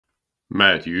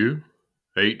Matthew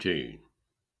 18.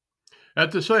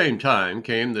 At the same time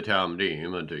came the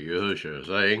Talmudim unto Yahushua,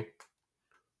 saying,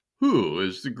 Who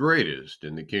is the greatest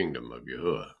in the kingdom of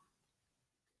Yahuwah?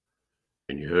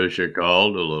 And Yahushua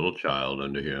called a little child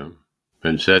unto him,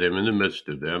 and set him in the midst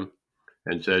of them,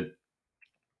 and said,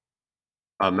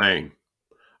 Amen,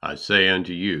 I say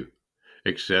unto you,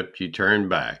 except ye turn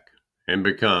back, and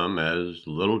become as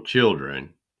little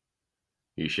children,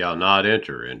 ye shall not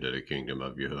enter into the kingdom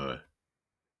of Yahuwah.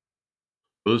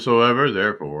 Whosoever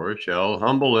therefore shall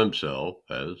humble himself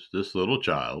as this little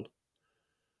child,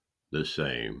 the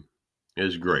same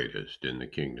is greatest in the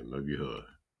kingdom of Yahuwah.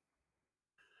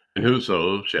 And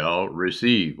whoso shall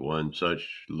receive one such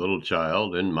little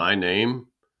child in my name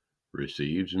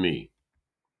receives me.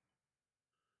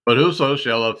 But whoso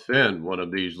shall offend one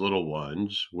of these little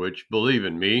ones which believe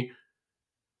in me,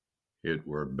 it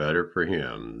were better for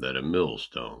him that a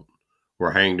millstone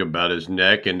were hanged about his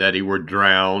neck, and that he were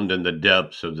drowned in the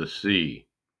depths of the sea.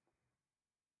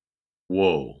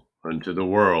 Woe unto the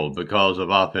world because of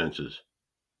offenses!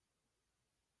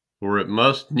 For it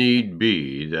must need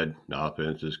be that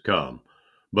offenses come,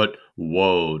 but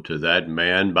woe to that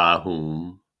man by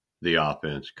whom the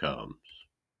offense comes.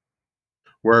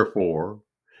 Wherefore,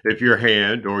 if your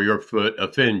hand or your foot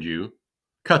offend you,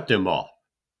 cut them off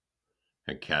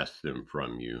and cast them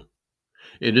from you.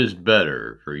 It is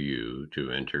better for you to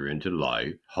enter into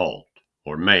life halt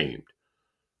or maimed,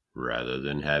 rather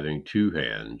than having 2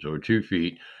 hands or 2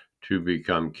 feet to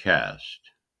become cast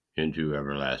into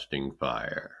everlasting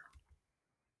fire.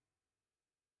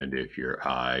 And if your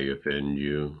eye offend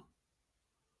you,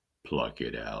 pluck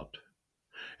it out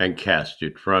and cast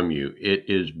it from you. It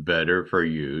is better for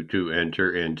you to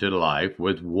enter into life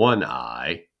with 1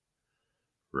 eye,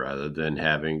 rather than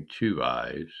having 2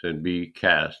 eyes and be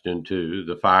cast into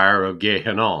the fire of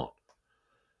Gehenna.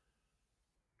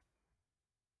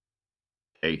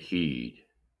 Take heed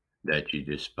that ye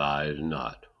despise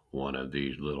not one of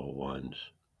these little ones.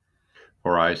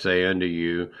 For I say unto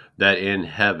you, that in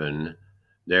heaven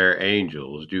their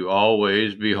angels do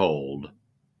always behold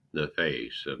the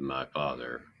face of my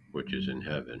Father which is in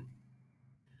heaven.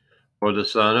 For the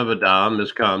Son of Adam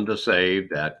is come to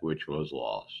save that which was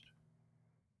lost.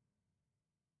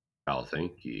 How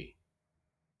think ye?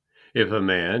 If a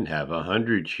man have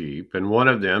 100 sheep, and one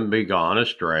of them be gone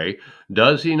astray,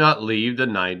 does he not leave the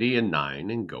 99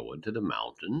 and go into the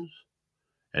mountains,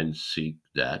 and seek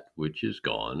that which is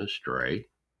gone astray?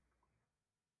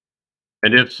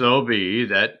 And if so be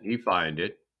that he find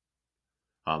it,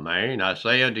 amen, I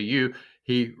say unto you,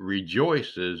 he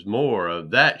rejoices more of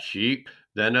that sheep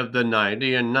than of the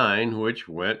 99 which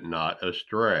went not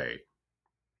astray.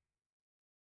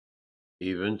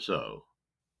 Even so,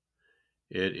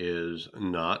 it is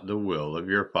not the will of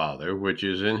your Father which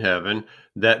is in heaven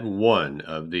that one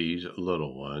of these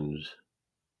little ones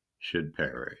should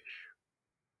perish.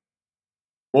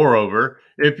 Moreover,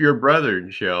 if your brethren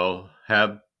shall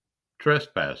have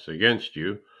trespass against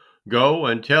you, go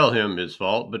and tell him his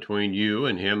fault between you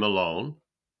and him alone.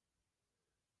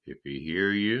 If he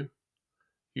hear you,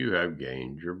 you have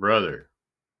gained your brother.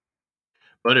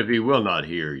 But if he will not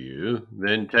hear you,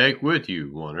 then take with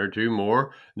you 1 or 2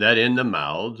 more, that in the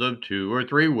mouths of 2 or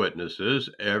 3 witnesses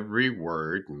every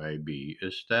word may be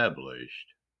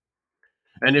established.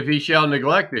 And if he shall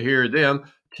neglect to hear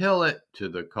them, tell it to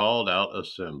the called out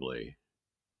assembly.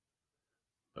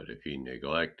 But if he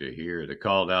neglect to hear the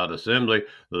called out assembly,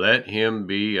 let him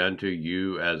be unto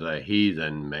you as a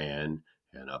heathen man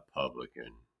and a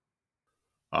publican.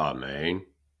 Amen.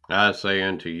 I say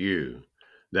unto you,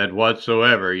 that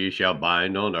whatsoever ye shall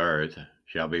bind on earth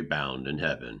shall be bound in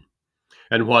heaven,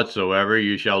 and whatsoever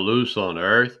ye shall loose on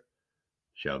earth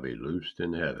shall be loosed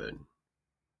in heaven.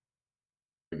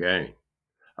 Again,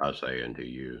 I say unto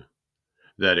you,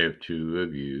 that if 2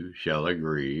 of you shall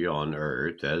agree on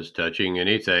earth as touching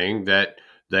anything that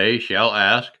they shall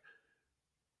ask,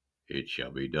 it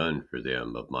shall be done for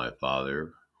them of my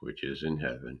Father which is in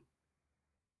heaven.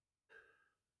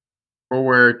 For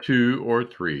where 2 or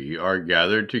 3 are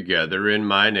gathered together in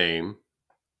my name,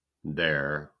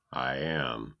 there I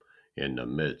am in the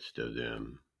midst of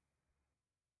them.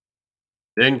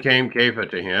 Then came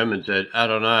Cepher to him and said,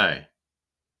 Adonai,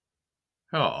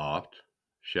 how oft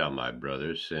shall my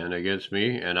brother sin against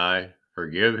me, and I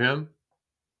forgive him?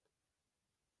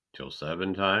 Till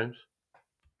 7 times?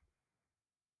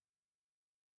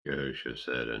 Yahushua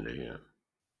said unto him,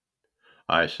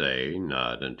 I say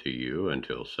not unto you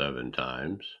until 7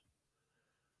 times,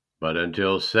 but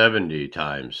until 70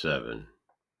 times 7.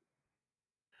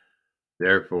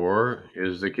 Therefore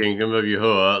is the kingdom of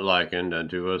Yahuwah likened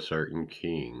unto a certain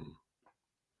king,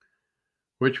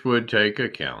 which would take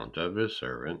account of his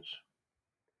servants.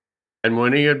 And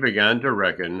when he had begun to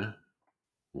reckon,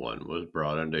 one was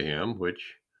brought unto him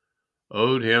which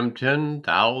owed him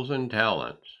 10,000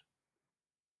 talents.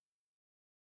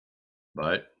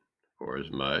 But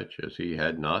forasmuch as he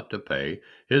had not to pay,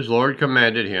 his Lord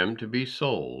commanded him to be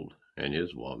sold, and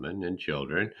his woman and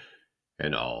children,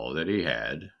 and all that he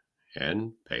had,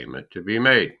 and payment to be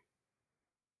made.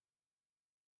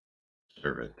 The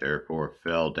servant therefore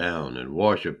fell down and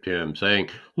worshipped him, saying,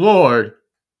 Lord,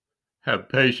 have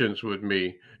patience with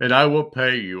me, and I will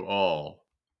pay you all.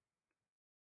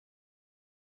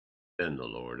 Then the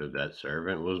Lord of that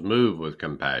servant was moved with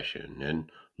compassion, and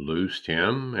loosed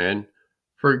him, and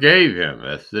forgave him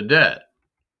the debt.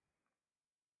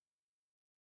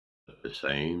 But the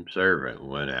same servant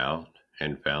went out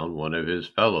and found one of his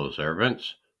fellow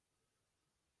servants,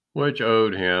 which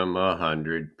owed him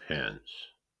 100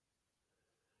 pence.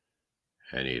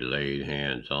 And he laid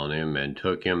hands on him, and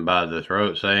took him by the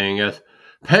throat, saying,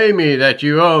 Pay me that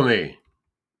you owe me.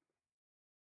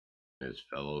 His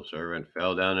fellow servant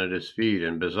fell down at his feet,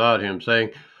 and besought him,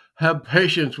 saying, Have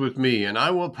patience with me, and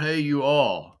I will pay you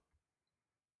all.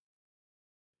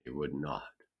 He would not,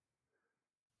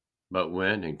 but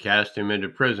went and cast him into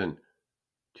prison,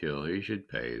 till he should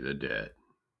pay the debt.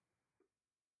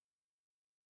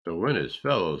 So when his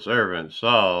fellow servants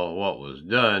saw what was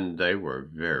done, they were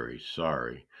very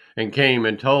sorry, and came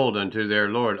and told unto their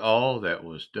Lord all that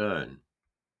was done.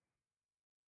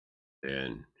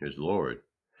 Then his Lord,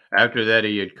 after that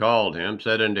he had called him,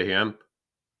 said unto him,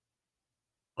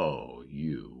 O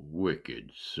you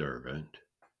wicked servant,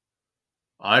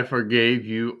 I forgave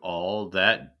you all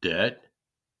that debt,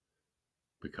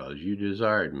 because you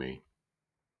desired me.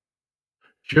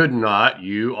 Should not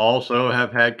you also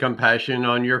have had compassion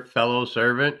on your fellow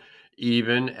servant,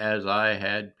 even as I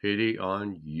had pity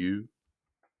on you?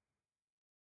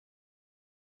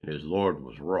 And his Lord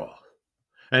was wroth,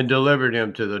 and delivered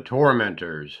him to the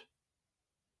tormentors,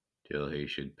 till he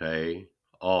should pay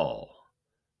all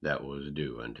that was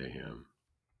due unto him.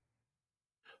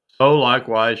 So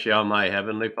likewise shall my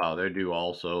heavenly Father do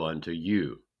also unto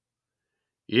you,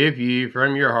 if ye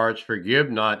from your hearts forgive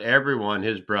not every one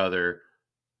his brother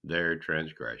their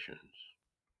transgressions.